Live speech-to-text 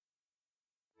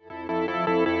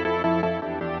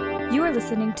You're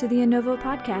listening to the Innovo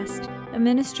Podcast, a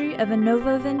ministry of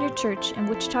Innovo Vineyard Church in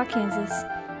Wichita, Kansas.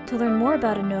 To learn more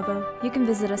about Innovo, you can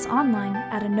visit us online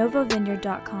at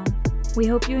innovovineyard.com. We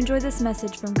hope you enjoy this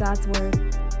message from God's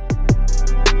Word.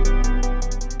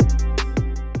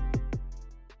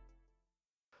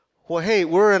 Well, hey,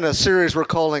 we're in a series we're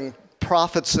calling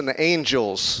Prophets and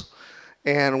Angels.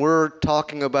 And we're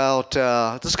talking about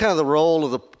this is kind of the role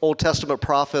of the Old Testament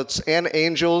prophets and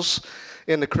angels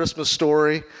in the Christmas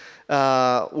story.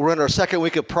 We're in our second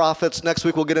week of prophets. Next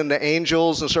week we'll get into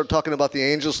angels and start talking about the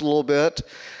angels a little bit.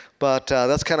 But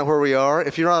that's kind of where we are.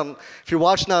 If you're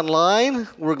watching online,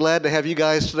 we're glad to have you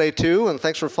guys today too. And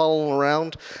thanks for following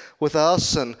around with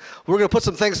us. And we're going to put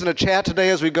some things in the chat today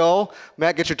as we go.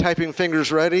 Matt, get your typing fingers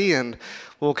ready, and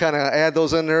we'll kind of add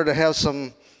those in there to have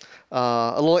some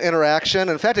a little interaction.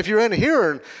 In fact, if you're in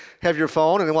here and have your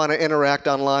phone and you want to interact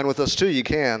online with us too, you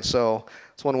can. So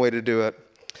it's one way to do it.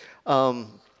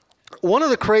 One of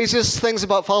the craziest things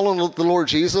about following the Lord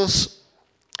Jesus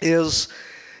is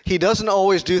He doesn't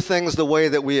always do things the way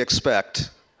that we expect.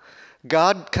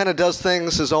 God kind of does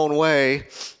things His own way,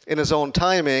 in His own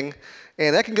timing,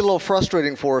 and that can get a little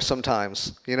frustrating for us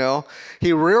sometimes, you know.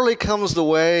 He rarely comes the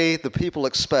way the people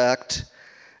expect,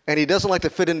 and He doesn't like to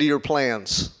fit into your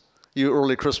plans, you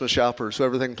early Christmas shoppers who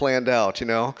have everything planned out, you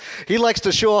know. He likes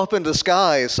to show up in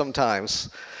disguise sometimes.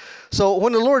 So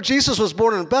when the Lord Jesus was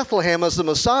born in Bethlehem as the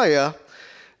Messiah,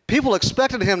 people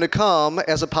expected Him to come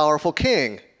as a powerful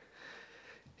king.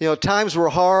 You know, times were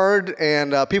hard,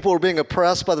 and people were being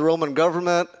oppressed by the Roman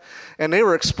government, and they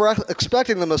were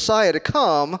expecting the Messiah to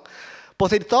come, but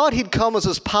they thought He'd come as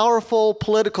this powerful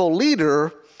political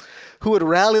leader who would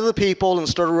rally the people and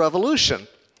start a revolution.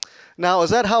 Now, is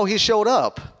that how He showed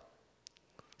up?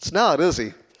 It's not, is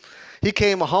He? He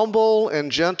came humble and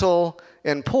gentle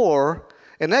and poor,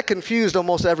 and that confused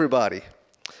almost everybody.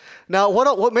 Now,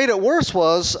 what made it worse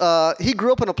was He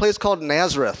grew up in a place called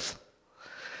Nazareth.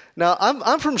 Now,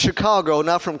 I'm from Chicago,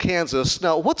 not from Kansas.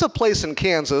 Now, what's a place in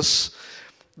Kansas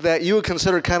that you would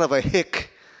consider kind of a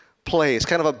hick place,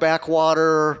 kind of a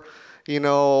backwater, you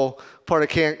know, part of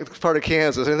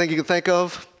Kansas? Anything you can think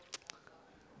of?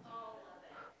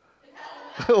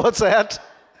 What's that?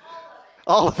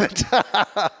 All of it.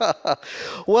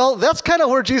 Well, that's kind of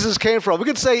where Jesus came from. We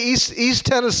could say East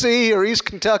Tennessee or East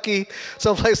Kentucky,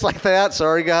 someplace like that.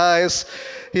 Sorry, guys.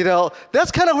 You know,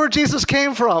 that's kind of where Jesus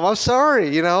came from. I'm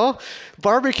sorry, you know.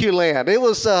 Barbecue land. It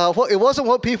wasn't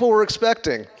what people were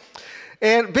expecting.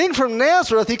 And being from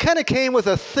Nazareth, He kind of came with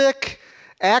a thick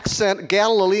accent,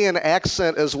 Galilean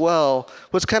accent as well,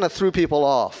 which kind of threw people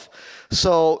off.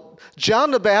 So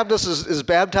John the Baptist is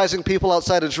baptizing people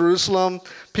outside of Jerusalem.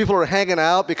 People are hanging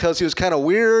out because he was kind of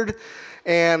weird,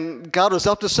 and God was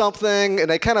up to something, and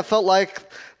they kind of felt like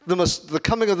the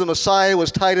coming of the Messiah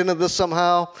was tied into this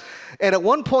somehow. And at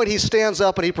one point, He stands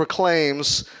up and He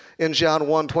proclaims in John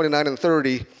 1, 29 and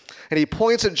 30, and He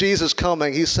points at Jesus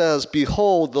coming. He says,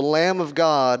 "Behold, the Lamb of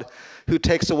God who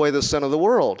takes away the sin of the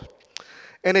world."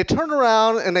 And they turn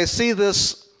around and they see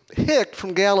this hick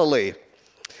from Galilee.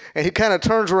 And he kind of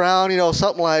turns around, you know,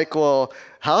 something like, "Well,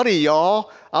 howdy,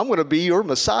 y'all. I'm going to be your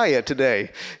Messiah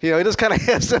today." You know, he just kind of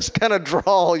has this kind of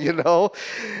drawl, you know.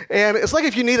 And it's like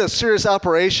if you need a serious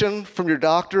operation from your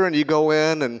doctor and you go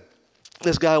in and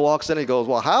this guy walks in and he goes,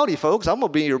 "Well, howdy, folks. I'm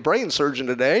going to be your brain surgeon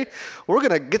today. We're going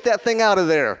to get that thing out of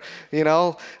there." You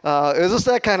know, it was just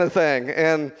that kind of thing.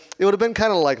 And it would have been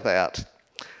kind of like that.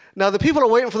 Now, the people are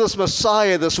waiting for this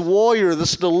Messiah, this warrior,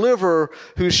 this deliverer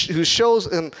who shows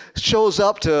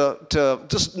up to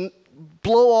just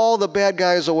blow all the bad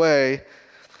guys away.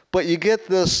 But you get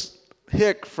this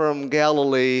hick from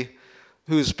Galilee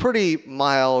who's pretty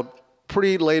mild,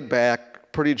 pretty laid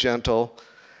back, pretty gentle,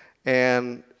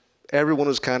 and everyone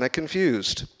was kind of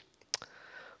confused.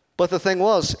 But the thing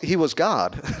was, He was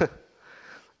God.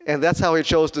 And that's how He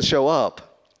chose to show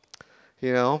up,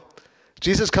 you know.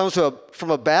 Jesus comes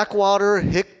from a backwater,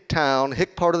 hick town,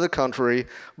 hick part of the country,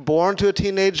 born to a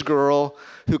teenage girl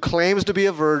who claims to be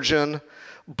a virgin,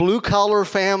 blue-collar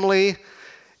family.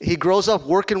 He grows up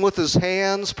working with his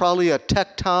hands, probably a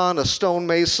tecton, a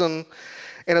stonemason,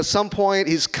 and at some point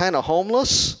he's kind of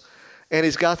homeless, and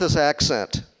he's got this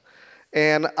accent.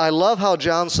 And I love how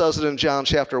John says it in John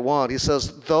chapter 1. He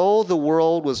says, "Though the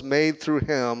world was made through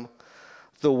Him,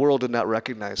 the world did not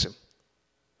recognize Him."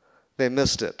 They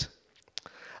missed it.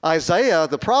 Isaiah,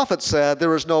 the prophet, said there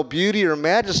was no beauty or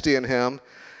majesty in Him,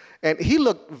 and He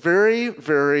looked very,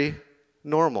 very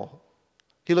normal.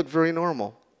 He looked very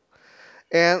normal.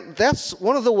 And that's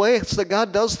one of the ways that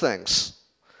God does things.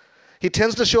 He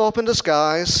tends to show up in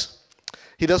disguise.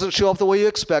 He doesn't show up the way you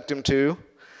expect Him to.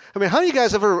 I mean, how many of you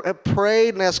guys ever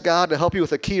prayed and asked God to help you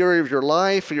with a key area of your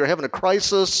life, or you're having a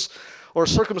crisis, or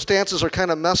circumstances are kind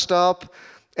of messed up,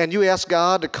 and you ask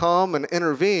God to come and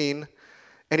intervene,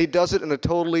 and he does it in a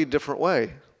totally different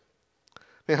way? I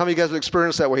mean, how many of you guys have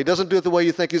experienced that way? He doesn't do it the way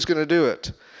you think he's going to do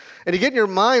it. And you get in your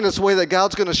mind this way that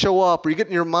God's going to show up, or you get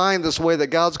in your mind this way that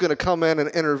God's going to come in and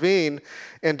intervene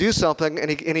and do something,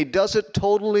 and he does it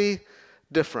totally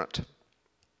different.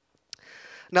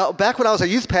 Now, back when I was a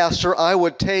youth pastor, I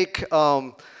would take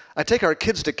our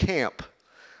kids to camp.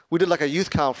 We did like a youth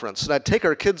conference, and I'd take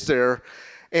our kids there,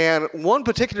 and one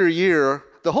particular year,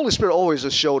 the Holy Spirit always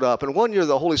just showed up, and one year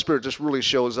the Holy Spirit just really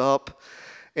shows up,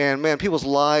 and man, people's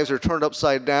lives are turned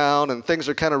upside down, and things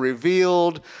are kind of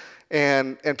revealed,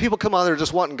 and people come out there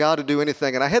just wanting God to do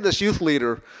anything. And I had this youth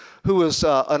leader who was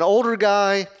an older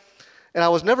guy, and I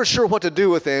was never sure what to do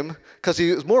with him because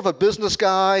he was more of a business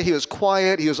guy. He was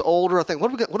quiet. He was older. I think,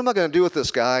 what am I going to do with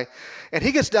this guy? And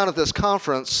he gets down at this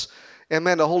conference, and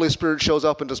man, the Holy Spirit shows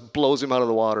up and just blows him out of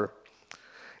the water.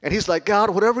 And he's like, God,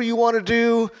 whatever you want to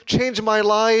do, change my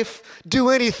life, do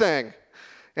anything.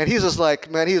 And he's just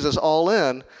like, man, he's just all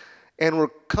in. And we're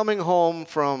coming home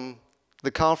from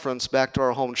the conference back to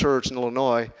our home church in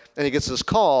Illinois, and he gets this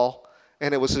call,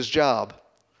 and it was his job.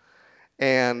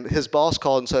 And his boss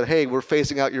called and said, hey, we're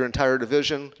phasing out your entire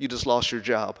division. You just lost your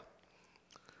job.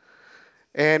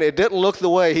 And it didn't look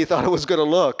the way he thought it was going to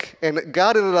look. And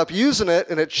God ended up using it,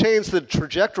 and it changed the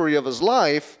trajectory of his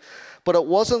life, but it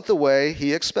wasn't the way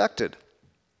he expected.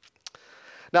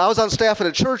 Now, I was on staff at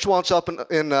a church once up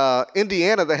in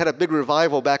Indiana that had a big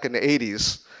revival back in the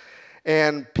 80s.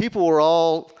 And people were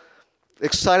all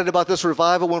excited about this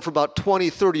revival. Went for about 20,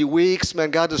 30 weeks.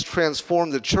 Man, God just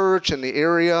transformed the church and the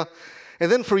area.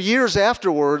 And then for years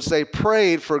afterwards, they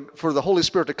prayed for the Holy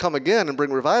Spirit to come again and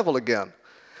bring revival again.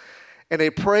 And they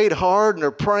prayed hard, and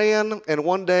they're praying, and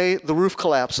one day the roof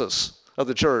collapses of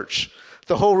the church.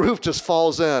 The whole roof just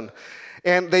falls in.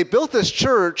 And they built this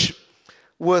church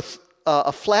with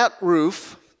a flat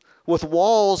roof, with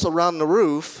walls around the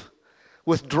roof,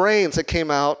 with drains that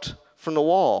came out from the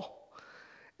wall.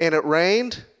 And it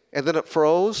rained, and then it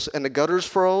froze, and the gutters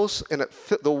froze, and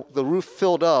the roof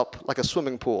filled up like a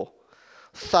swimming pool.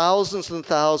 Thousands and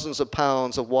thousands of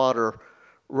pounds of water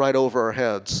right over our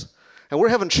heads. And we're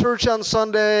having church on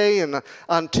Sunday, and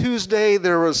on Tuesday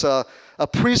there was a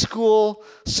preschool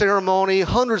ceremony,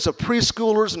 hundreds of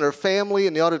preschoolers and their family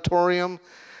in the auditorium,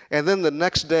 and then the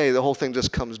next day the whole thing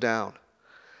just comes down.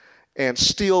 And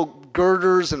steel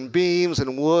girders and beams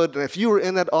and wood, and if you were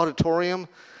in that auditorium,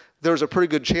 there was a pretty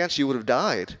good chance you would have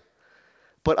died.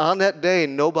 But on that day,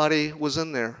 nobody was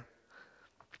in there.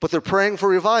 But they're praying for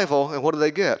revival, and what do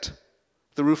they get?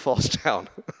 The roof falls down.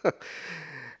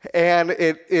 And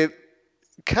it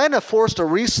kind of forced a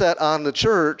reset on the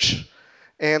church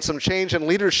and some change in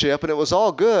leadership, and it was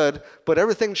all good, but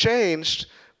everything changed,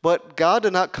 but God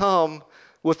did not come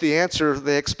with the answer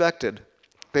they expected.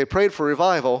 They prayed for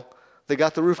revival. They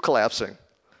got the roof collapsing.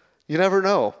 You never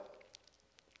know.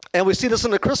 And we see this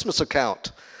in the Christmas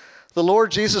account. The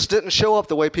Lord Jesus didn't show up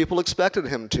the way people expected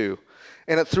him to,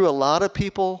 and it threw a lot of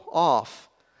people off,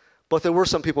 but there were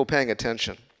some people paying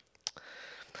attention.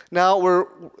 Now,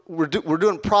 we're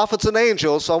doing prophets and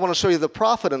angels, so I want to show you the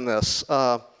prophet in this.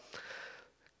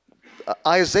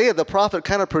 Isaiah, the prophet,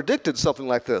 kind of predicted something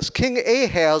like this. King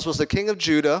Ahaz was the king of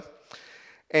Judah,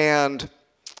 and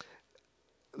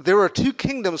there were two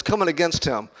kingdoms coming against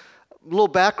him. A little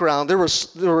background, there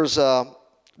was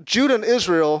Judah and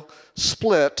Israel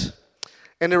split,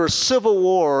 and there was civil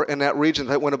war in that region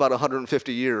that went about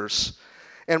 150 years.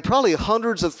 And probably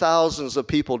hundreds of thousands of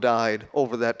people died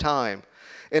over that time.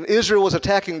 And Israel was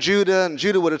attacking Judah, and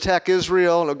Judah would attack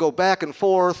Israel, and it would go back and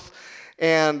forth.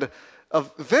 And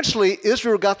eventually,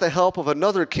 Israel got the help of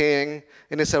another king,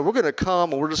 and they said, we're going to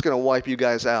come, and we're just going to wipe you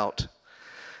guys out.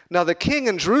 Now, the king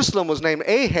in Jerusalem was named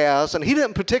Ahaz, and he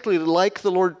didn't particularly like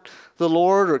the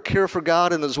Lord or care for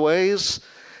God and his ways.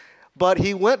 But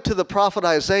he went to the prophet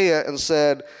Isaiah and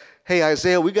said, hey,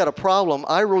 Isaiah, we got a problem.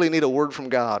 I really need a word from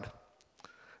God.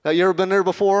 Now, you ever been there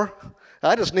before?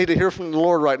 I just need to hear from the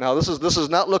Lord right now. This is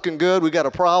not looking good. We got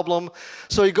a problem.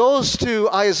 So he goes to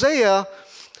Isaiah,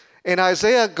 and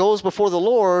Isaiah goes before the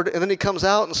Lord, and then he comes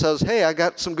out and says, hey, I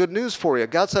got some good news for you.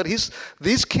 God said,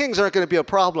 these kings aren't going to be a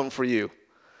problem for you.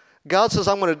 God says,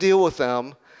 I'm going to deal with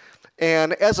them.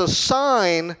 And as a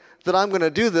sign that I'm going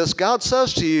to do this, God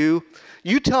says to you,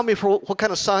 you tell me for what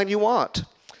kind of sign you want,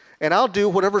 and I'll do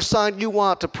whatever sign you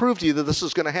want to prove to you that this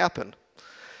is going to happen.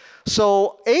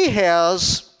 So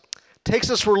Ahaz takes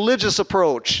this religious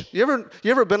approach. You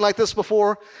ever been like this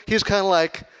before? He's kind of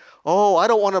like, oh, I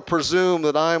don't want to presume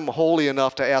that I'm holy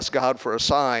enough to ask God for a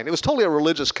sign. It was totally a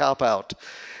religious cop-out.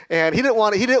 And he didn't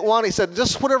want, he said,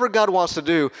 just whatever God wants to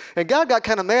do. And God got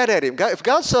kind of mad at him. If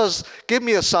God says, give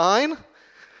me a sign,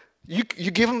 you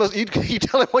give him, you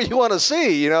tell him what you want to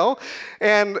see, you know?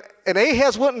 And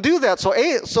Ahaz wouldn't do that.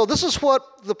 So this is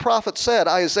what the prophet said,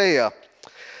 Isaiah.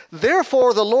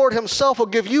 Therefore, the Lord himself will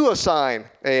give you a sign,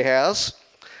 Ahaz.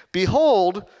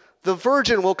 Behold, the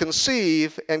virgin will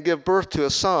conceive and give birth to a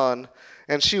son,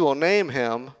 and she will name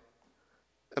him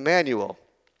Emmanuel.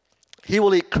 He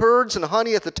will eat curds and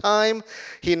honey at the time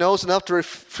he knows enough to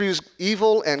refuse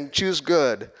evil and choose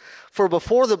good. For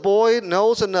before the boy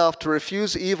knows enough to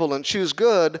refuse evil and choose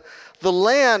good, the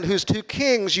land whose two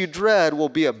kings you dread will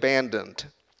be abandoned.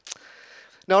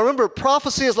 Now remember,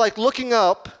 prophecy is like looking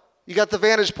up. You got the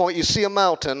vantage point, you see a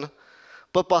mountain,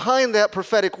 but behind that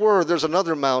prophetic word, there's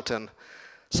another mountain.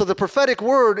 So the prophetic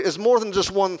word is more than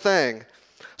just one thing.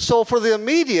 So for the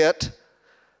immediate,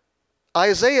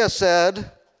 Isaiah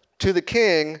said to the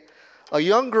king, a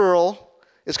young girl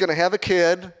is going to have a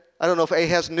kid. I don't know if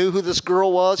Ahaz knew who this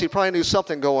girl was. He probably knew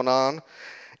something going on.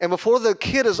 And before the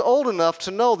kid is old enough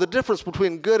to know the difference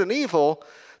between good and evil,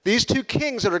 these two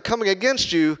kings that are coming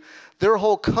against you, their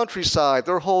whole countryside,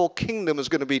 their whole kingdom is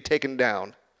going to be taken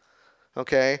down.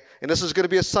 Okay? And this is going to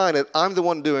be a sign that I'm the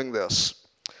one doing this.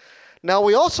 Now,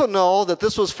 we also know that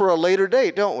this was for a later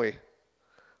date, don't we?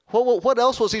 What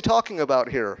else was he talking about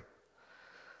here?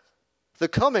 The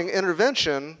coming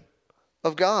intervention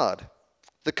of God,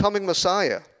 the coming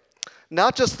Messiah.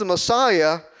 Not just the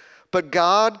Messiah, but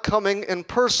God coming in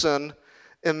person,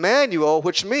 Emmanuel,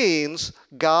 which means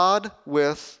God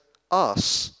with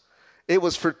us. It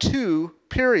was for 2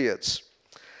 periods.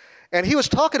 And he was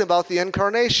talking about the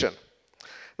incarnation.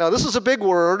 Now, this is a big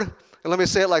word, and let me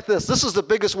say it like this. This is the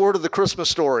biggest word of the Christmas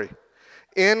story.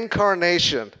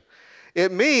 Incarnation.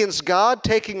 It means God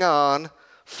taking on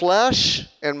flesh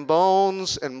and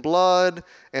bones and blood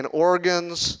and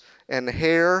organs and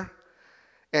hair,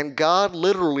 and God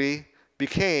literally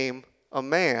became a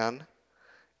man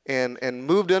and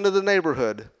moved into the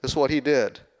neighborhood. That's what he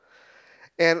did.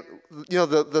 And you know,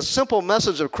 the simple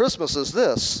message of Christmas is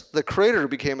this: the Creator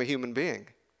became a human being.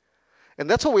 And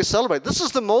that's what we celebrate. This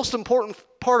is the most important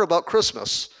part about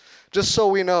Christmas, just so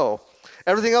we know.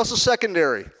 Everything else is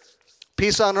secondary.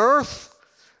 Peace on earth,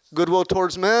 goodwill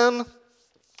towards men,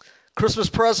 Christmas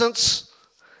presents,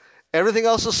 everything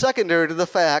else is secondary to the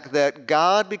fact that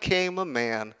God became a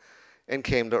man and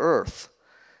came to earth.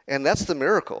 And that's the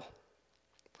miracle.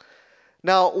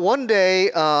 Now, one day,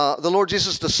 the Lord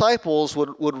Jesus' disciples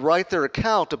would write their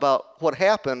account about what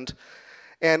happened.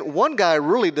 And one guy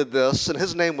really did this, and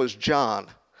his name was John.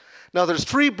 Now, there's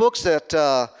 3 books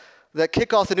that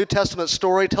kick off the New Testament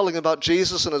story telling about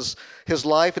Jesus and his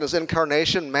life and his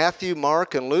incarnation: Matthew,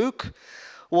 Mark, and Luke.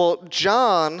 Well,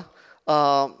 John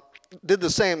did the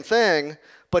same thing,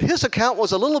 but his account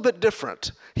was a little bit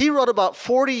different. He wrote about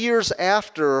 40 years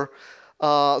after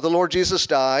the Lord Jesus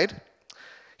died.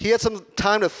 He had some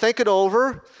time to think it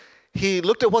over. He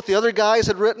looked at what the other guys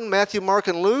had written, Matthew, Mark,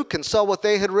 and Luke, and saw what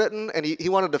they had written, and he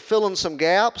wanted to fill in some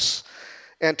gaps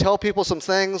and tell people some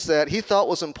things that he thought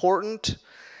was important.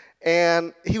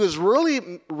 And he was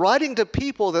really writing to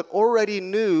people that already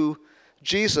knew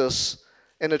Jesus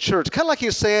in the church. Kind of like he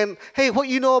was saying, hey, what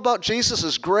you know about Jesus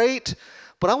is great,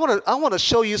 but I want to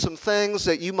show you some things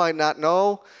that you might not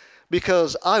know,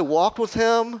 because I walked with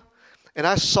him, and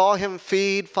I saw him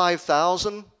feed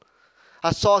 5,000.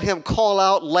 I saw him call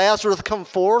out, Lazarus, come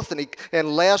forth,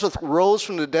 and Lazarus rose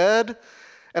from the dead.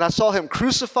 And I saw him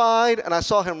crucified, and I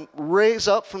saw him raise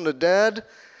up from the dead.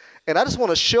 And I just want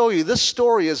to show you this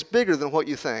story is bigger than what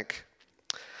you think.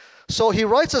 So he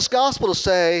writes this gospel to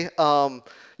say,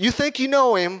 you think you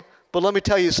know him, but let me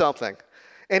tell you something.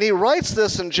 And he writes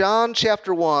this in John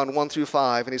chapter 1, 1 through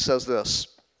 5, and he says this.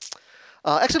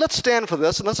 Actually, let's stand for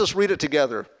this, and let's just read it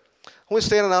together. We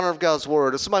stand in honor of God's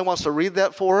word. If somebody wants to read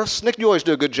that for us, Nick, you always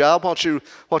do a good job. Why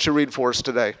don't you read for us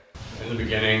today? In the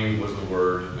beginning was the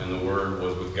Word, and the Word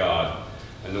was with God,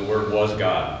 and the Word was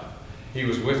God. He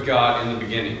was with God in the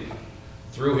beginning.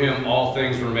 Through him all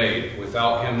things were made.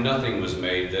 Without him nothing was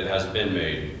made that has been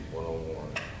made.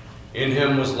 In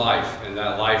him was life, and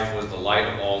that life was the light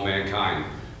of all mankind.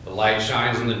 The light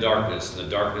shines in the darkness, and the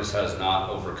darkness has not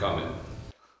overcome it.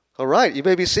 All right, you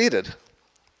may be seated.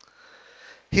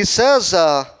 He says,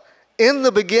 in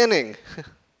the beginning.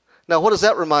 Now, what does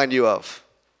that remind you of?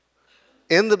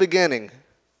 In the beginning.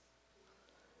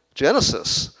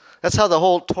 Genesis. That's how the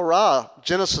whole Torah,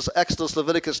 Genesis, Exodus,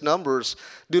 Leviticus, Numbers,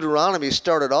 Deuteronomy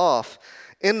started off.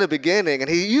 In the beginning. And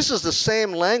he uses the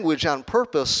same language on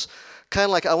purpose, kind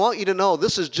of like, I want you to know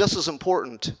this is just as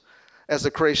important as the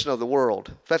creation of the world.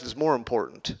 In fact, it's more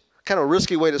important. Kind of a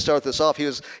risky way to start this off. He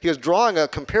was drawing a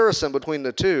comparison between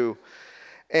the two.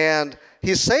 And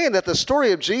he's saying that the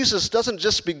story of Jesus doesn't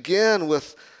just begin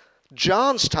with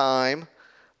John's time,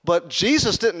 but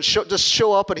Jesus didn't just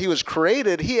show up and he was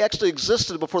created. He actually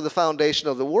existed before the foundation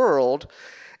of the world.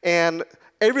 And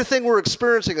everything we're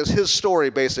experiencing is his story,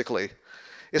 basically.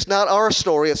 It's not our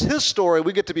story. It's his story.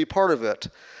 We get to be part of it.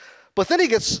 But then he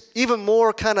gets even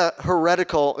more kind of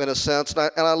heretical in a sense.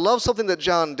 And I love something that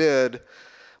John did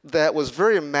that was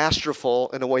very masterful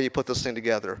in the way he put this thing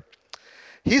together.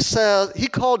 He said, he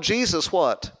called Jesus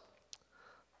what?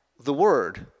 The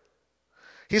Word.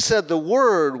 He said the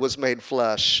Word was made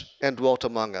flesh and dwelt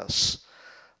among us.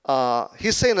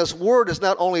 He's saying this Word has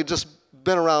not only just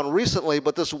been around recently,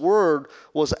 but this Word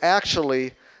was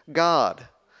actually God.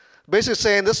 Basically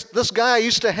saying this guy I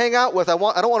used to hang out with, I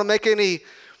don't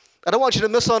want you to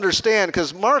misunderstand,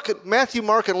 because Matthew,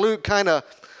 Mark, and Luke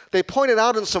they pointed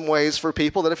out in some ways for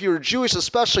people that if you were Jewish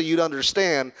especially, you'd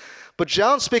understand. But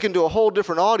John's speaking to a whole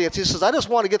different audience. He says, I just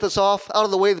want to get this out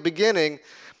of the way at the beginning.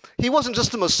 He wasn't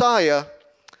just the Messiah,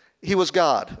 he was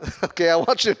God. Okay, I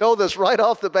want you to know this right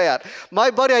off the bat.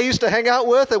 My buddy I used to hang out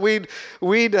with, and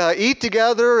we'd eat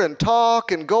together and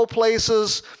talk and go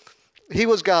places. He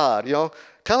was God,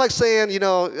 Kind of like saying,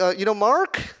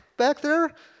 Mark back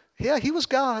there, yeah, he was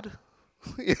God.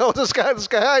 This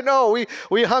guy I know,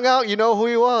 we hung out, who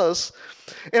he was.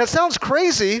 And it sounds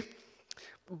crazy,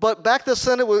 but back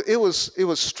then it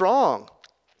was strong.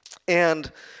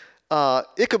 And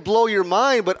it could blow your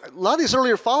mind, but a lot of these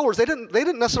earlier followers, they didn't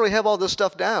necessarily have all this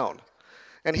stuff down.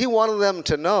 And he wanted them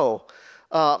to know.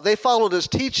 They followed his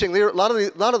teaching. A lot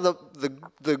of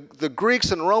the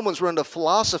Greeks and Romans were into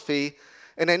philosophy,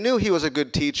 and they knew he was a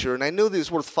good teacher, and they knew he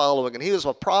was worth following, and he was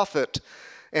a prophet,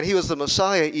 and he was the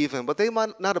Messiah even, but they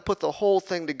might not have put the whole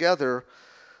thing together.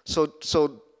 So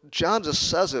John just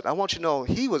says it. I want you to know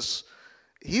he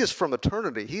is from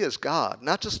eternity. He is God,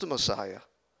 not just the Messiah.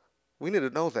 We need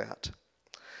to know that.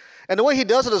 And the way he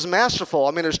does it is masterful.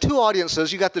 I mean, there's two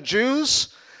audiences. You got the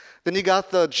Jews, then you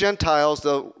got the Gentiles,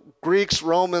 the Greeks,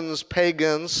 Romans,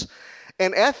 pagans.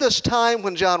 And at this time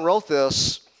when John wrote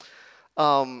this,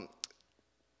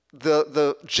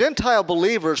 the Gentile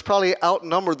believers probably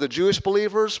outnumbered the Jewish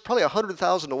believers, probably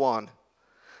 100,000 to 1.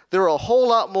 There were a whole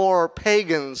lot more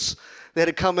pagans that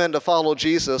had come in to follow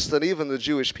Jesus than even the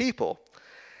Jewish people.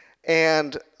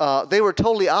 And they were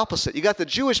totally opposite. You got the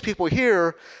Jewish people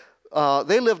here,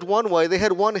 they lived one way. They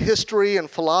had one history and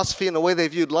philosophy and the way they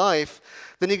viewed life.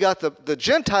 Then you got the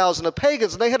Gentiles and the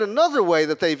pagans, and they had another way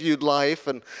that they viewed life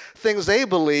and things they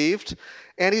believed.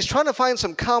 And he's trying to find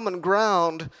some common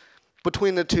ground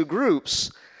between the two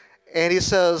groups. And he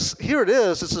says, here it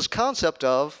is. It's this concept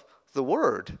of the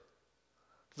Word.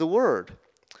 The Word.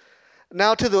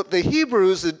 Now to the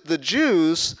Hebrews, the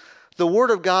Jews, the Word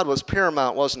of God was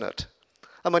paramount, wasn't it?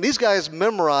 I mean, these guys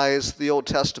memorized the Old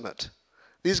Testament.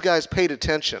 These guys paid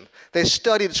attention. They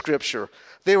studied Scripture.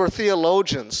 They were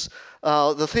theologians.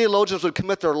 The theologians would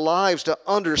commit their lives to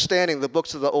understanding the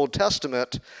books of the Old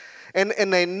Testament.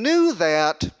 And they knew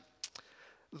that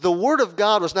the Word of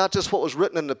God was not just what was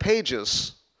written in the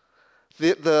pages.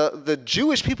 The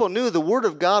Jewish people knew the Word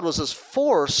of God was this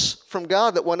force from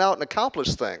God that went out and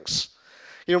accomplished things.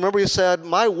 You remember he said,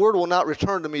 my word will not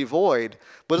return to me void,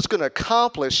 but it's going to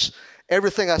accomplish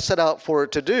everything I set out for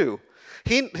it to do.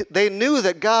 They knew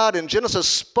that God in Genesis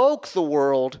spoke the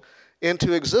world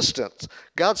into existence.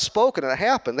 God spoke and it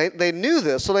happened. They knew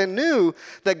this, so they knew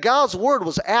that God's word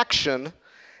was action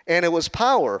and it was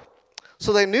power.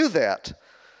 So they knew that.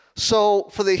 So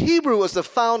for the Hebrew, it was the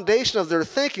foundation of their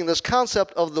thinking, this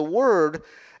concept of the Word.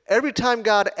 Every time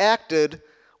God acted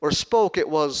or spoke, it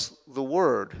was the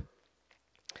Word.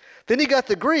 Then you got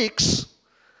the Greeks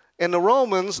and the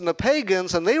Romans and the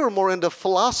pagans, and they were more into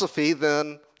philosophy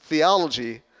than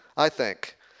theology, I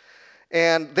think.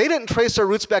 And they didn't trace their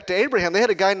roots back to Abraham. They had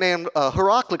a guy named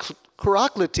Heraclitus.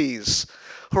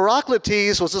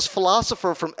 Heraclitus was this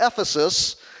philosopher from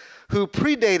Ephesus who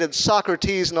predated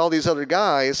Socrates and all these other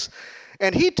guys.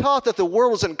 And he taught that the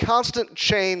world was in constant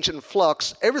change and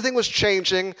flux. Everything was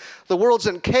changing. The world's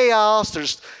in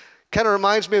chaos. Kind of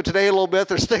reminds me of today a little bit.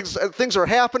 There's things are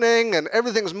happening and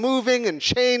everything's moving and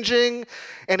changing.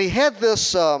 And he had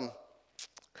this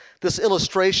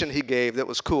illustration he gave that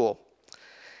was cool.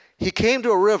 He came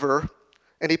to a river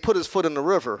and he put his foot in the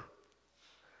river.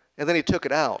 And then he took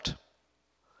it out.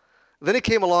 Then he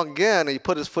came along again and he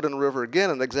put his foot in the river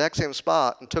again in the exact same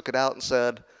spot and took it out and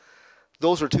said,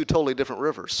 those are two totally different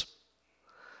rivers.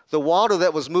 The water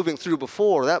that was moving through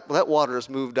before, that water has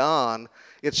moved on.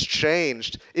 It's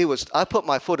changed. I put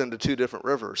my foot into two different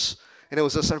rivers. And it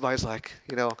was just, everybody's like,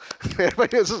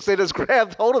 they just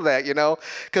grabbed hold of that,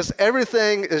 because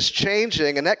everything is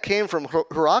changing, and that came from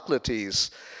Heraclitus.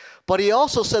 But he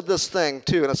also said this thing,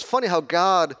 too, and it's funny how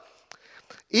God,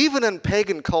 even in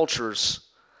pagan cultures,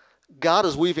 God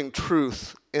is weaving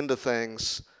truth into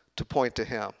things to point to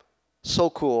him. So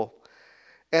cool.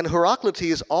 And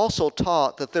Heraclitus also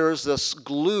taught that there is this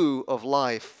glue of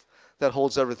life that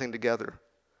holds everything together.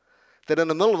 That in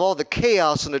the middle of all the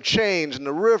chaos and the change and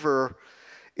the river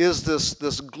is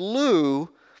this glue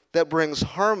that brings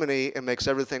harmony and makes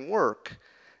everything work.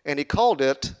 And he called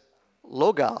it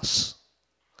Logos.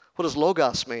 What does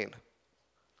Logos mean?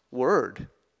 Word.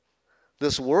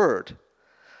 This word.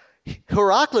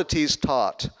 Heraclitus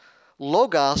taught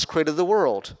Logos created the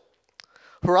world.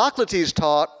 Heraclitus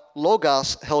taught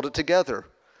Logos held it together.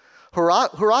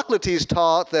 Heraclitus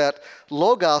taught that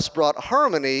Logos brought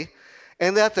harmony,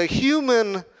 and that the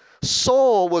human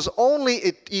soul was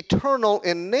only eternal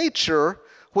in nature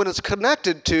when it's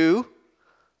connected to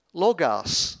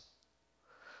Logos.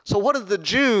 So what did the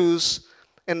Jews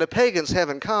and the pagans have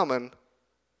in common?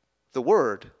 The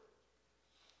Word.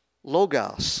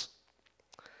 Logos.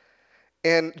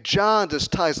 And John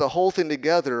just ties the whole thing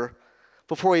together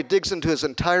before he digs into his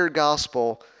entire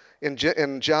gospel. In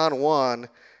John 1,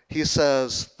 he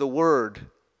says, the Word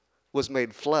was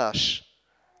made flesh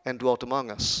and dwelt among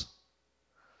us.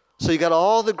 So you got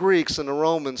all the Greeks and the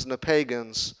Romans and the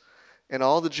pagans and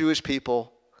all the Jewish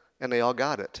people, and they all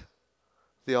got it.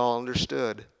 They all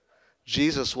understood.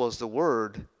 Jesus was the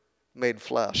Word made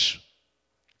flesh.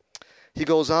 He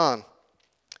goes on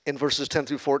in verses 10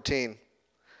 through 14.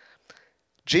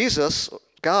 Jesus,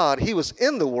 God, he was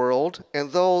in the world,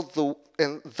 and though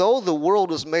the world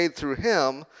was made through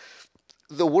him,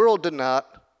 the world did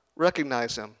not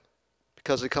recognize him,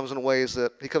 because he comes in ways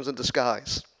that he comes in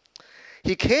disguise.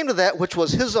 He came to that which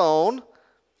was his own,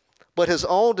 but his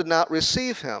own did not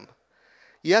receive him.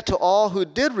 Yet to all who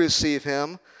did receive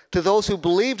him, to those who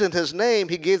believed in his name,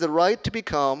 he gave the right to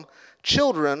become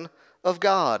children of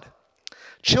God.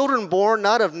 Children born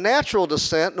not of natural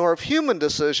descent, nor of human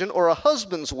decision, or a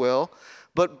husband's will,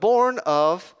 but born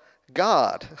of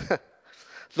God.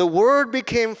 The Word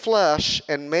became flesh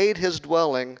and made his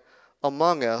dwelling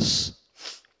among us.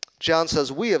 John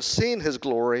says, we have seen his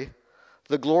glory,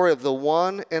 the glory of the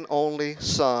one and only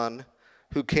Son,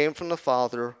 who came from the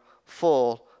Father,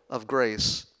 full of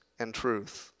grace and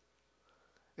truth.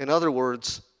 In other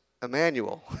words,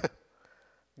 Emmanuel,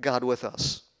 God with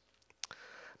us.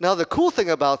 Now, the cool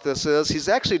thing about this is he's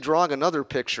actually drawing another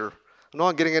picture. I know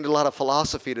I'm getting into a lot of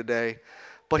philosophy today,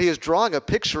 but he is drawing a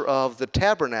picture of the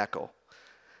tabernacle.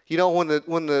 You know, when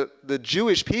the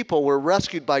Jewish people were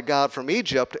rescued by God from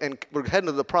Egypt and were heading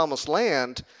to the promised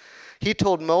land, he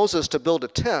told Moses to build a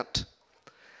tent.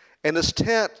 And this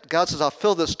tent, God says, I'll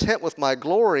fill this tent with my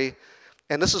glory,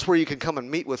 and this is where you can come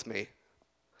and meet with me.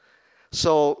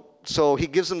 So he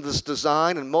gives them this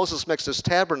design, and Moses makes this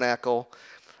tabernacle,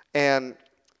 and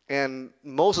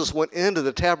Moses went into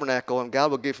the tabernacle, and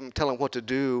God would tell him what to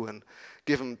do and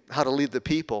give him how to lead the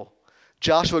people.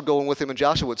 Joshua would go in with him, and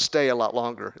Joshua would stay a lot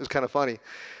longer. It's kind of funny.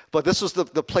 But this was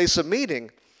the place of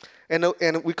meeting,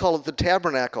 and we call it the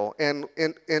tabernacle. And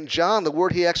in John, the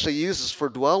word he actually uses for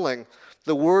dwelling,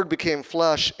 the Word became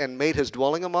flesh and made his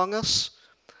dwelling among us.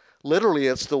 Literally,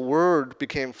 it's the Word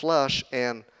became flesh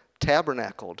and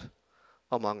tabernacled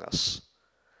among us.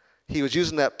 He was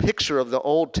using that picture of the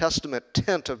Old Testament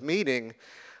tent of meeting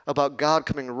about God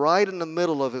coming right in the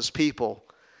middle of his people.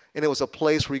 And it was a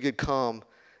place where he could come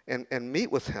and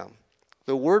meet with him.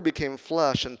 The Word became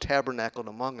flesh and tabernacled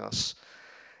among us.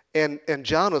 And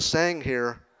John was saying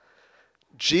here,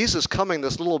 Jesus coming,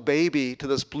 this little baby, to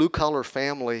this blue-collar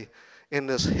family in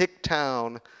this hick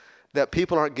town that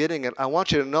people aren't getting it. I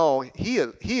want you to know he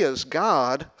is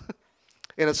God,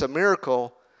 and it's a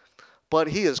miracle, but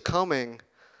he is coming.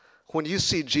 When you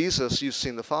see Jesus, you've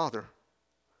seen the Father.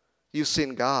 You've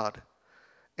seen God.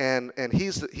 And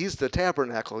he's the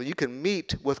tabernacle. You can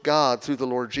meet with God through the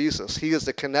Lord Jesus. He is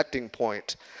the connecting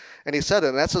point. And he said it,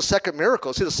 and that's the second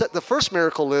miracle. See, the first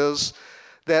miracle is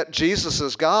that Jesus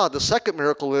is God. The second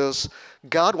miracle is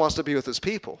God wants to be with his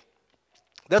people.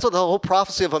 That's what the whole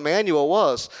prophecy of Emmanuel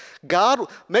was.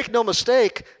 God, make no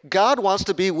mistake, God wants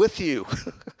to be with you.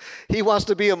 He wants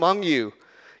to be among you.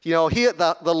 You know,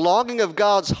 the longing of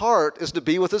God's heart is to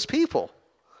be with his people.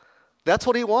 That's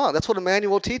what he wants. That's what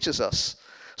Emmanuel teaches us.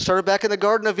 Started back in the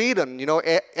Garden of Eden. You know,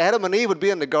 Adam and Eve would be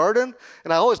in the garden,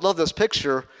 and I always love this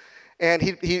picture. And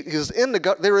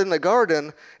they were in the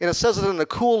garden, and it says that in the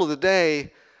cool of the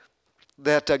day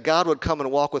that God would come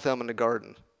and walk with them in the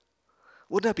garden.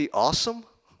 Wouldn't that be awesome?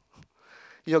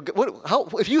 You know,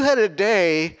 if you had a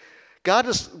day,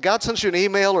 God sends you an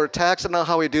email or a text, I don't know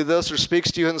how we do this, or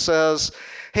speaks to you and says,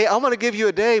 hey, I'm going to give you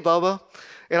a day, Bubba,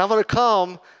 and I'm going to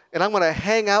come, and I'm going to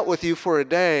hang out with you for a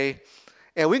day,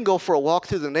 and we can go for a walk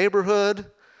through the neighborhood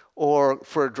or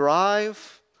for a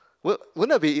drive. Wouldn't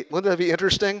that be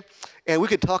interesting? And we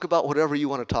could talk about whatever you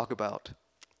want to talk about.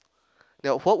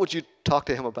 Now, what would you talk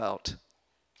to him about?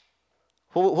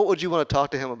 What would you want to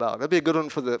talk to him about? That'd be a good one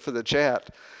for the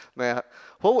chat, Matt.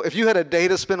 If you had a day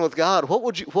to spend with God, what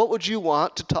would you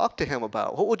want to talk to him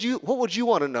about? What would you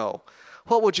want to know?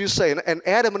 What would you say? And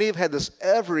Adam and Eve had this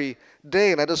every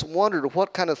day, and I just wondered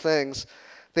what kind of things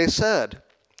they said.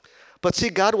 But see,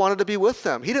 God wanted to be with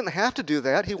them. He didn't have to do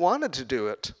that. He wanted to do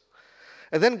it.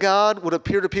 And then God would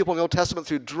appear to people in the Old Testament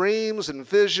through dreams and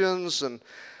visions,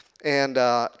 and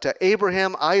to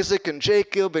Abraham, Isaac, and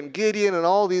Jacob, and Gideon, and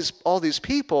all these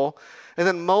people. And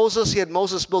then Moses, he had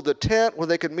Moses build a tent where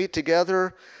they could meet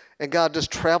together, and God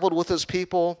just traveled with his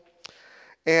people.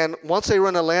 And once they were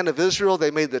in the land of Israel,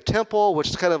 they made the temple, which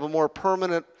is kind of a more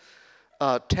permanent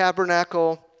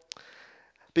tabernacle,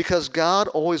 because God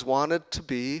always wanted to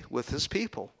be with his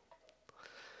people.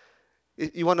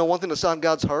 You want to know one thing that's on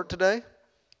God's heart today?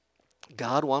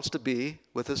 God wants to be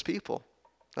with his people.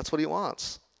 That's what he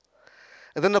wants.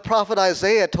 And then the prophet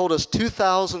Isaiah told us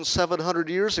 2,700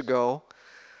 years ago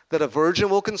that a virgin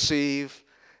will conceive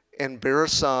and bear a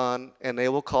son, and they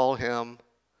will call him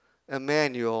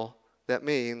Emmanuel. That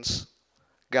means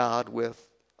God with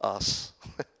us.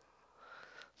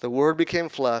 The Word became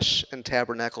flesh and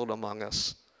tabernacled among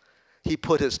us. He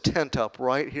put his tent up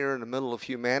right here in the middle of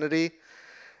humanity,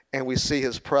 and we see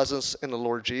his presence in the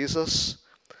Lord Jesus.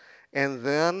 And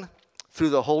then,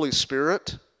 through the Holy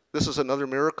Spirit, this is another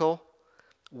miracle,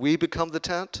 we become the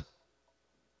tent.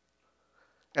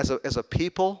 As a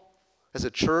people, as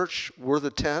a church, we're the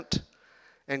tent,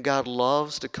 and God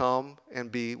loves to come and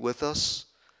be with us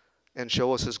and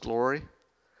show us his glory.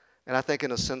 And I think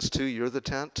in a sense, too, you're the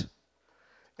tent.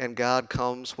 And God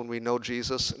comes when we know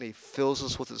Jesus, and he fills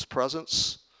us with his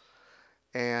presence,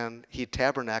 and he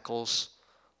tabernacles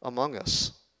among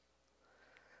us.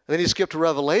 And then you skip to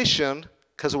Revelation,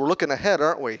 because we're looking ahead,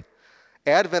 aren't we?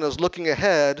 Advent is looking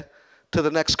ahead to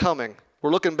the next coming.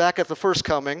 We're looking back at the first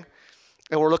coming,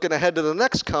 and we're looking ahead to the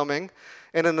next coming.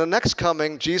 And in the next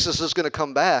coming, Jesus is going to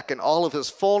come back in all of his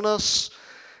fullness,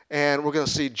 and we're going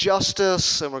to see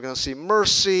justice, and we're going to see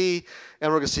mercy,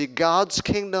 and we're going to see God's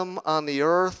kingdom on the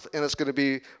earth, and it's going to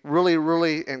be really,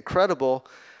 really incredible.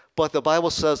 But the Bible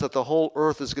says that the whole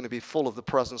earth is going to be full of the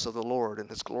presence of the Lord and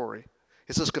his glory.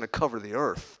 It's just going to cover the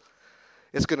earth.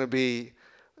 It's going to be,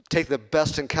 take the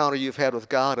best encounter you've had with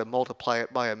God and multiply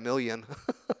it by 1,000,000.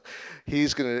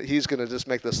 He's going to just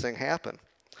make this thing happen.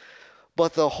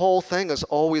 But the whole thing has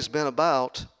always been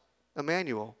about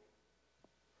Emmanuel,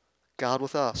 God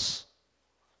with us.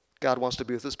 God wants to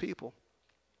be with his people.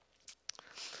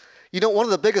 You know, one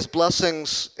of the biggest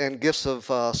blessings and gifts of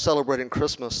celebrating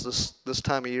Christmas this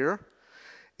time of year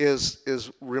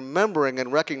is remembering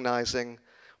and recognizing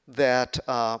that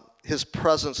his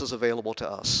presence is available to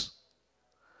us.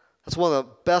 That's one of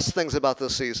the best things about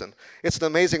this season. It's an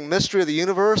amazing mystery of the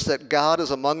universe that God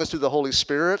is among us through the Holy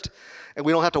Spirit, and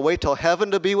we don't have to wait till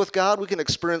heaven to be with God. We can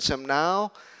experience him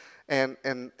now and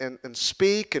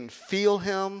speak and feel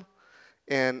him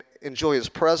and enjoy his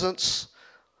presence.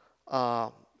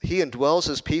 He indwells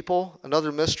his people,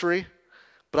 another mystery.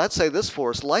 But I'd say this for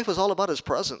us, life is all about his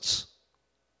presence.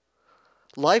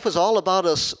 Life is all about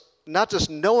us not just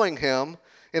knowing him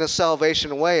in a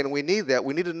salvation way, and we need that.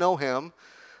 We need to know him.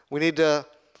 We need to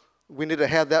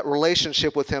have that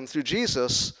relationship with him through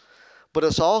Jesus, but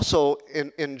it's also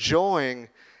enjoying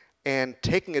and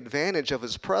taking advantage of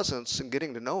his presence and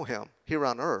getting to know him here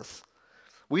on earth.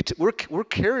 We're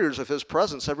carriers of his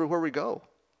presence everywhere we go.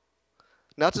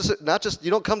 Not just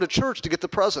you don't come to church to get the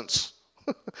presence.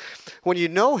 When you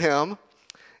know him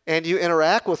and you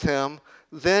interact with him,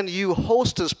 then you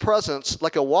host his presence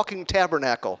like a walking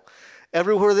tabernacle.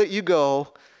 Everywhere that you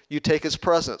go, you take his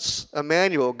presence.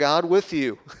 Emmanuel, God with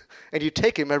you. And you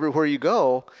take him everywhere you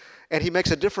go, and he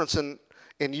makes a difference in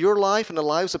your life and the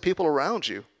lives of people around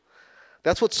you.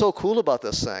 That's what's so cool about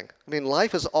this thing. I mean,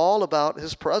 life is all about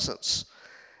his presence.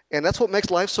 And that's what makes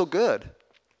life so good.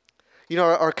 You know,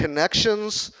 our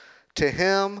connections to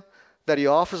him that he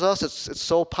offers us, it's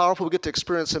so powerful. We get to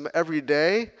experience him every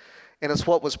day. And it's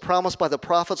what was promised by the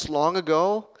prophets long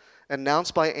ago,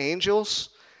 announced by angels.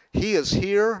 He is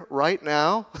here right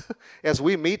now as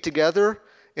we meet together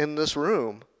in this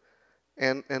room.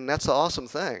 And that's the awesome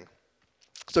thing.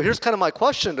 So here's kind of my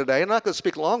question today. I'm not going to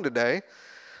speak long today,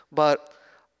 but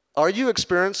are you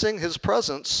experiencing his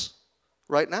presence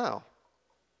right now?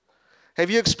 Have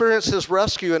you experienced his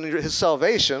rescue and his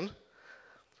salvation?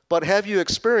 But have you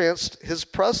experienced his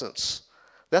presence?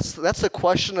 That's the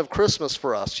question of Christmas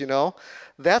for us, you know.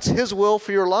 That's his will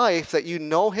for your life, that you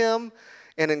know him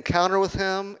and encounter with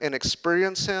him and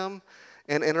experience him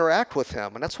and interact with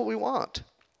him. And that's what we want.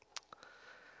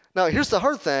 Now, here's the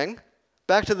hard thing.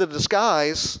 Back to the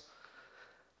disguise.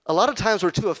 A lot of times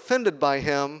we're too offended by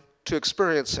him to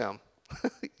experience him,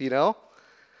 you know.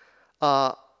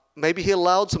 Maybe he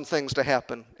allowed some things to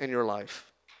happen in your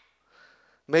life.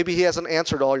 Maybe he hasn't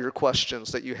answered all your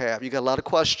questions that you have. You got a lot of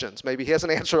questions. Maybe he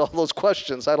hasn't answered all those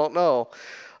questions. I don't know.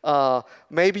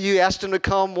 Maybe you asked him to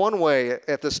come one way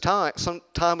at this time, some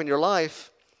time in your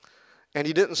life, and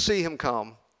you didn't see him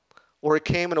come, or he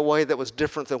came in a way that was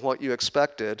different than what you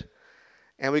expected,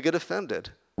 and we get offended.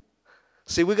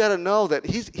 See, we got to know that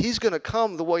he's going to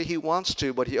come the way he wants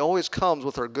to, but he always comes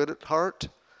with our good heart,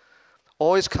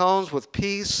 always comes with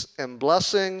peace and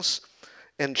blessings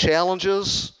and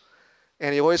challenges,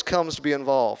 and he always comes to be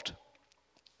involved.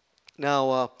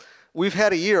 Now, we've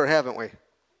had a year, haven't we?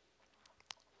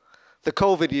 The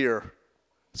COVID year.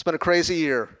 It's been a crazy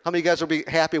year. How many of you guys will be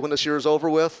happy when this year is over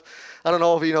with? I don't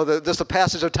know if, you know, the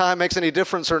passage of time makes any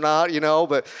difference or not, you know,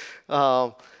 but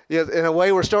yeah, in a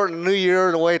way we're starting a new year,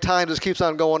 in a way time just keeps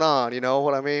on going on, you know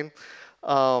what I mean?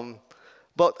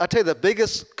 But I tell you, the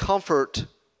biggest comfort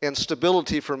and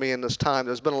stability for me in this time,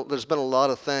 there's been a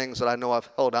lot of things that I know I've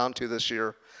held on to this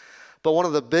year. But one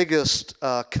of the biggest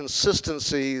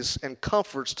consistencies and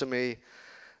comforts to me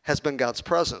has been God's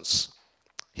presence.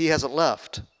 He hasn't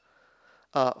left.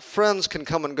 Friends can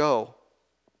come and go.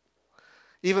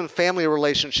 Even family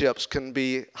relationships can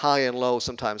be high and low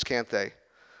sometimes, can't they?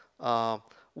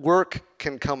 Work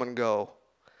can come and go.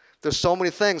 There's so many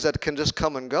things that can just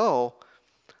come and go.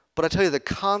 But I tell you, the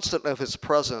constant of his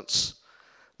presence,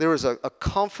 there is a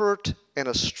comfort and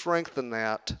a strength in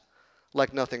that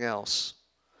like nothing else.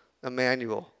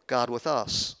 Emmanuel, God with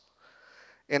us.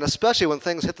 And especially when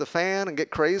things hit the fan and get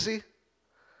crazy,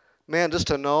 man, just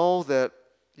to know that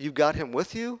you've got him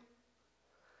with you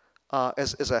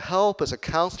as a help, as a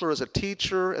counselor, as a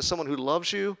teacher, as someone who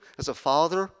loves you, as a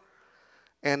father,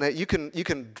 and that you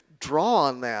can draw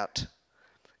on that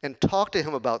and talk to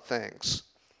him about things.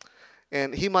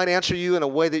 And he might answer you in a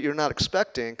way that you're not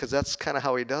expecting, because that's kind of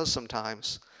how he does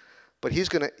sometimes. But he's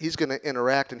gonna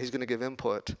interact and he's gonna give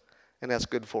input. And that's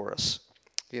good for us,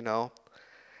 you know.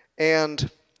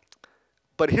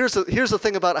 But here's the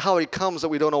thing about how he comes that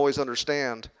we don't always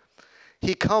understand.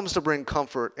 He comes to bring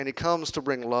comfort, and he comes to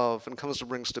bring love, and comes to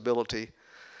bring stability.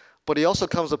 But he also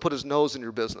comes to put his nose in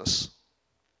your business.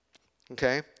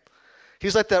 Okay?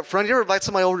 He's like that friend. You ever invite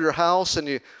somebody over to your house and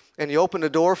you open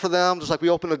the door for them, just like we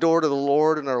open the door to the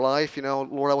Lord in our life. You know,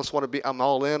 Lord, I just want to be. I'm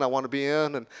all in. I want to be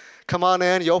in. And come on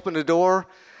in. You open the door,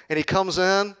 and he comes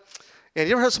in. And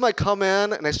you ever had somebody come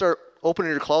in and they start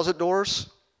opening your closet doors?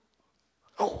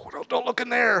 Oh, don't look in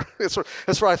there. It's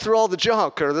where I threw all the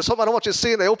junk. Or there's something I don't want you to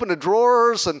see. And they open the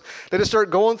drawers and they just start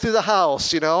going through the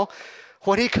house, you know.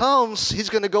 When he comes, he's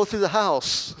going to go through the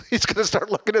house. He's going to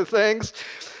start looking at things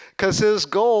because his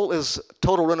goal is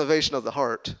total renovation of the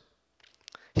heart.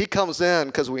 He comes in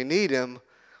because we need him,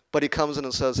 but he comes in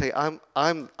and says, hey, I'm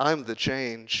the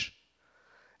change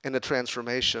and the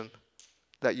transformation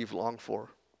that you've longed for.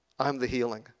 I'm the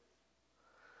healing.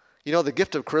 You know, the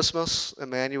gift of Christmas,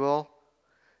 Emmanuel,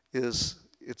 it's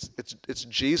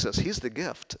Jesus. He's the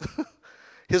gift.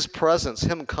 His presence,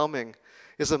 him coming,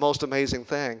 is the most amazing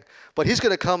thing. But he's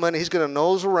going to come in, he's going to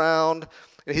nose around,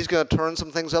 and he's going to turn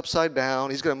some things upside down.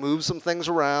 He's going to move some things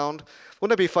around.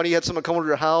 Wouldn't it be funny? You had someone come over to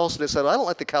your house, and they said, I don't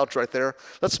like the couch right there.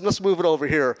 Let's move it over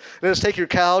here. And they just take your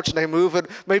couch, and they move it.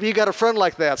 Maybe you got a friend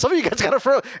like that. Some of you guys got a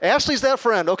friend. Ashley's that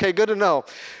friend. Okay, good to know.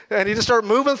 And you just start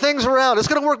moving things around. It's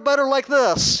going to work better like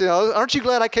this. You know, aren't you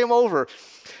glad I came over?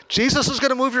 Jesus is going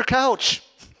to move your couch.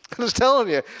 I'm just telling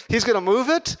you. He's going to move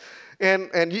it,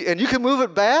 and you can move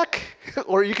it back,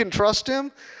 or you can trust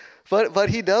him. But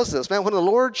he does this. Man, when the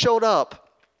Lord showed up,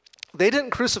 they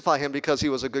didn't crucify him because he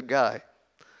was a good guy.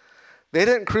 They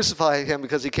didn't crucify him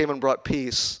because he came and brought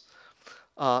peace.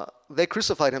 They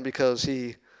crucified him because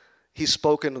he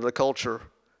spoke into the culture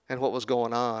and what was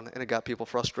going on, and it got people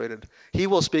frustrated. He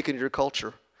will speak into your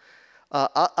culture.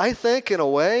 I think, in a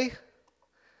way,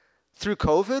 through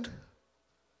COVID,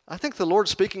 I think the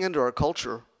Lord's speaking into our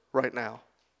culture right now.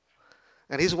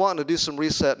 And he's wanting to do some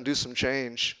reset and do some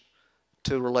change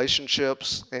to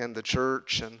relationships and the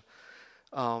church. And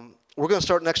we're going to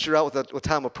start next year out with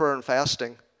time of prayer and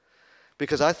fasting,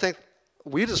 because I think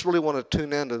we just really want to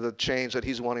tune into the change that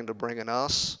he's wanting to bring in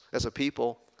us as a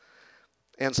people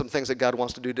and some things that God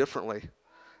wants to do differently.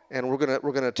 And we're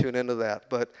gonna tune into that.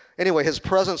 But anyway, his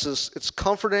presence it's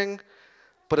comforting,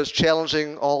 but it's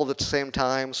challenging all at the same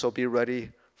time, so be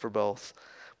ready for both.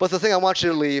 But the thing I want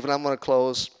you to leave, and I'm going to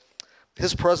close,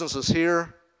 his presence is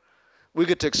here. We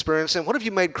get to experience him. What if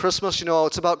you made Christmas,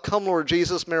 it's about come Lord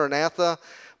Jesus, Maranatha,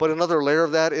 but another layer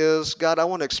of that is, God, I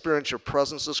want to experience your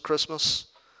presence this Christmas.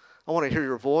 I want to hear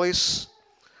your voice.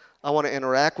 I want to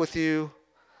interact with you.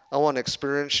 I want to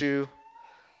experience you.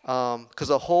 Because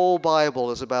the whole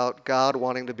Bible is about God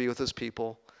wanting to be with his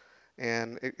people,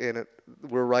 and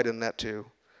we're right in that too.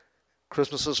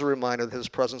 Christmas is a reminder that his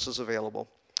presence is available.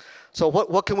 So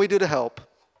what can we do to help?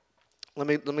 Let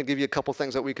me give you a couple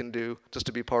things that we can do just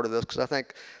to be part of this, because I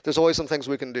think there's always some things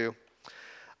we can do.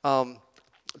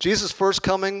 Jesus' first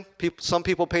coming, some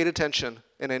people paid attention,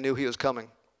 and they knew he was coming,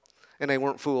 and they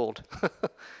weren't fooled.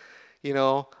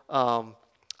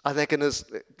 I think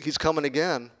he's coming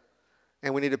again,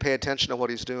 and we need to pay attention to what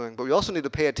he's doing. But we also need to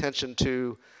pay attention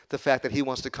to the fact that he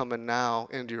wants to come in now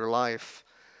into your life.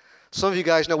 Some of you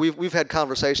guys know we've had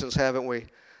conversations, haven't we?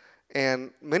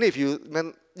 And many of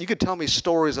you, you could tell me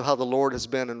stories of how the Lord has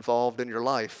been involved in your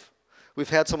life. We've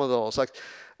had some of those. Like,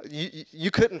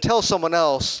 you couldn't tell someone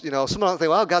else, someone think,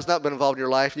 well, God's not been involved in your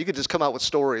life. You could just come out with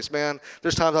stories. Man,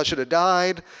 there's times I should have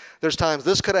died. There's times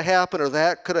this could have happened or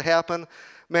that could have happened.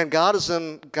 Man, God is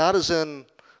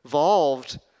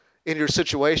involved in your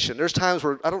situation. There's times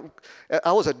where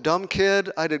I was a dumb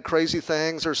kid. I did crazy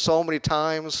things. There's so many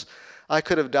times I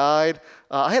could have died.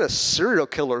 I had a serial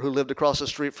killer who lived across the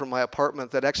street from my apartment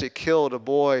that actually killed a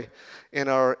boy in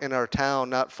our town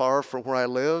not far from where I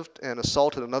lived and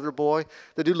assaulted another boy.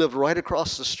 The dude lived right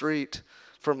across the street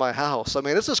from my house. I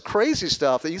mean, it's this crazy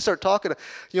stuff that you start talking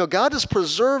to. God just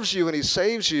preserves you and he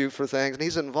saves you for things and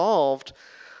he's involved.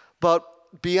 But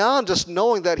beyond just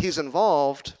knowing that he's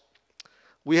involved,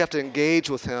 we have to engage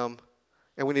with him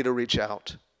and we need to reach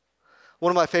out. One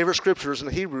of my favorite scriptures in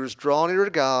Hebrews, draw near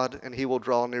to God and he will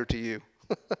draw near to you.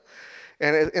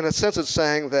 And in a sense, it's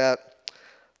saying that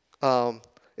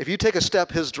if you take a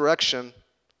step his direction,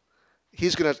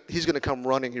 he's gonna come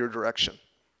running your direction.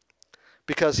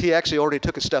 Because he actually already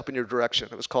took a step in your direction.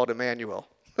 It was called Emmanuel,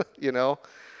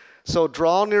 So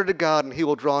draw near to God and he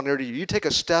will draw near to you. You take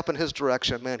a step in his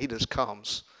direction, man, he just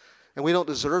comes. And we don't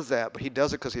deserve that, but he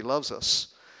does it because he loves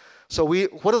us. So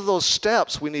what are those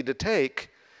steps we need to take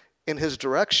in his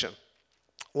direction?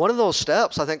 One of those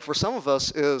steps, I think, for some of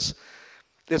us is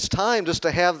it's time just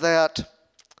to have that,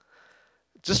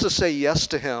 just to say yes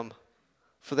to him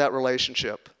for that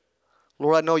relationship.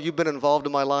 Lord, I know you've been involved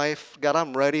in my life. God,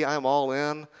 I'm ready. I'm all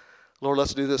in. Lord,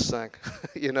 let's do this thing.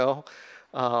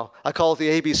 I call it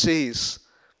the ABCs.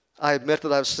 I admit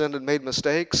that I've sinned and made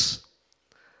mistakes.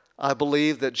 I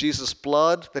believe that Jesus'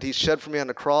 blood that he shed for me on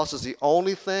the cross is the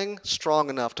only thing strong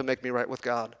enough to make me right with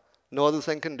God. No other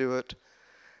thing can do it.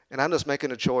 And I'm just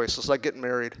making a choice. It's like getting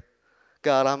married.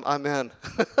 God, I'm in.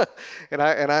 and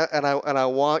I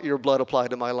want your blood applied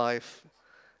to my life.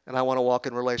 And I want to walk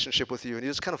in relationship with you. And you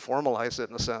just kind of formalize it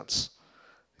in a sense.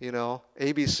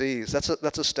 ABCs.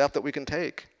 That's a step that we can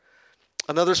take.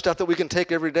 Another step that we can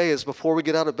take every day is before we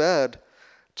get out of bed,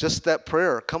 just that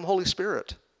prayer, come Holy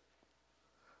Spirit.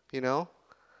 When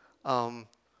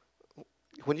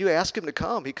you ask him to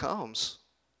come, he comes.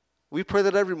 We pray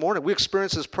that every morning. We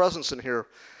experience his presence in here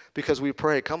because we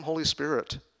pray, come Holy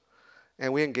Spirit.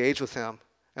 And we engage with him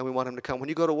and we want him to come. When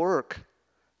you go to work,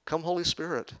 come Holy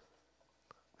Spirit.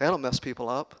 That'll mess people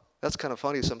up. That's kind of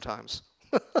funny sometimes.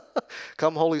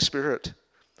 Come Holy Spirit.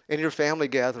 In your family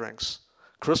gatherings,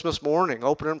 Christmas morning,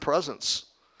 opening presents,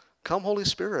 come Holy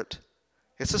Spirit.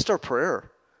 It's just our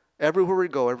prayer. Everywhere we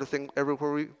go, everything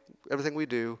we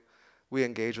do, we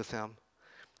engage with him.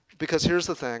 Because here's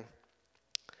the thing.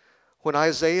 When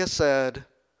Isaiah said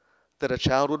that a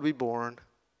child would be born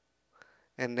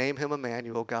and name him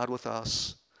Emmanuel, God with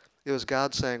us, it was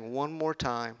God saying one more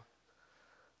time,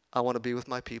 I want to be with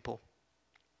my people.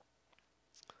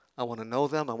 I want to know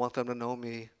them. I want them to know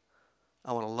me.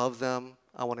 I want to love them.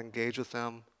 I want to engage with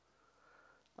them.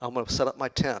 I'm going to set up my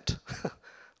tent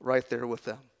right there with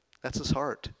them. That's his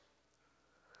heart.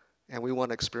 And we want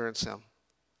to experience him.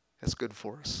 It's good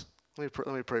for us. Let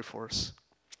me pray for us.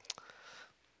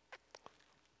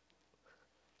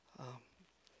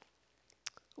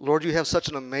 Lord, you have such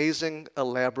an amazing,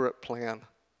 elaborate plan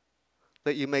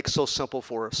that you make so simple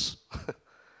for us.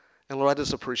 And Lord, I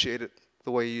just appreciate it,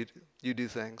 the way you do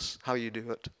things, how you do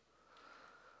it.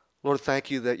 Lord, thank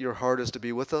you that your heart is to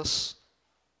be with us,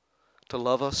 to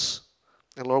love us.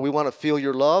 And Lord, we want to feel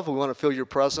your love, we want to feel your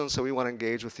presence, and we want to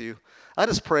engage with you. I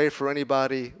just pray for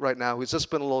anybody right now who's just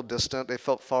been a little distant, they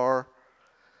felt far.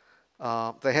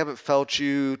 They haven't felt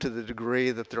you to the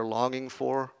degree that they're longing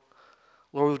for.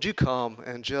 Lord, would you come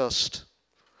and just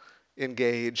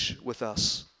engage with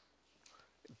us?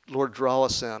 Lord, draw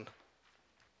us in.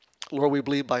 Lord, we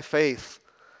believe by faith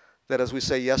that as we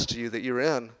say yes to you, that you're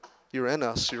in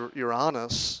us, you're on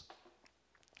us.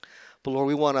 But Lord,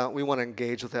 we want to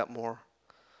engage with that more.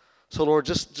 So Lord,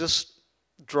 just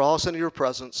draw us into your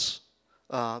presence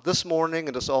this morning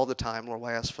and just all the time, Lord,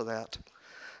 I ask for that.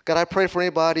 God, I pray for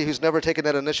anybody who's never taken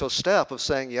that initial step of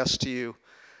saying yes to you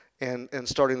and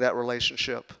starting that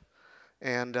relationship.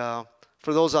 And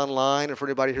for those online and for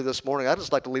anybody here this morning, I'd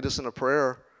just like to lead us in a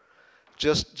prayer,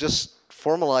 just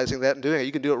formalizing that and doing it.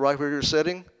 You can do it right where you're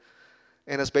sitting,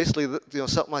 and it's basically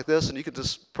something like this, and you can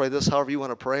just pray this however you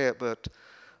want to pray it. But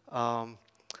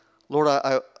Lord,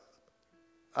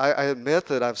 I admit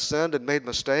that I've sinned and made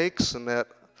mistakes and that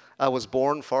I was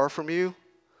born far from you.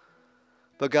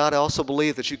 But God, I also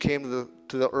believe that you came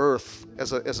to the earth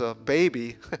as a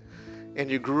baby and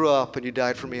you grew up and you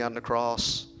died for me on the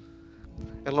cross.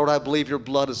 And Lord, I believe your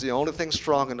blood is the only thing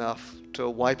strong enough to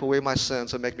wipe away my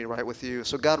sins and make me right with you.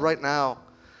 So God, right now,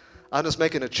 I'm just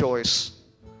making a choice.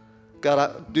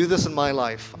 God, do this in my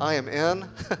life. I am in.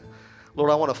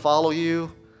 Lord, I want to follow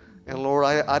you. And Lord,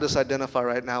 I just identify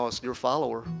right now as your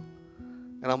follower.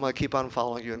 And I'm going to keep on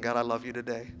following you. And God, I love you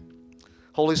today.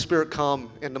 Holy Spirit, come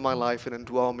into my life and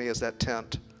indwell me as that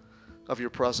tent of your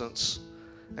presence.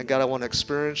 And God, I want to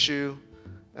experience you,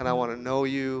 and I want to know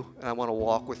you, and I want to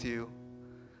walk with you.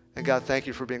 And God, thank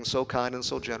you for being so kind and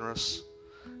so generous.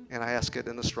 And I ask it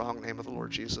in the strong name of the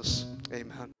Lord Jesus.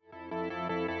 Amen.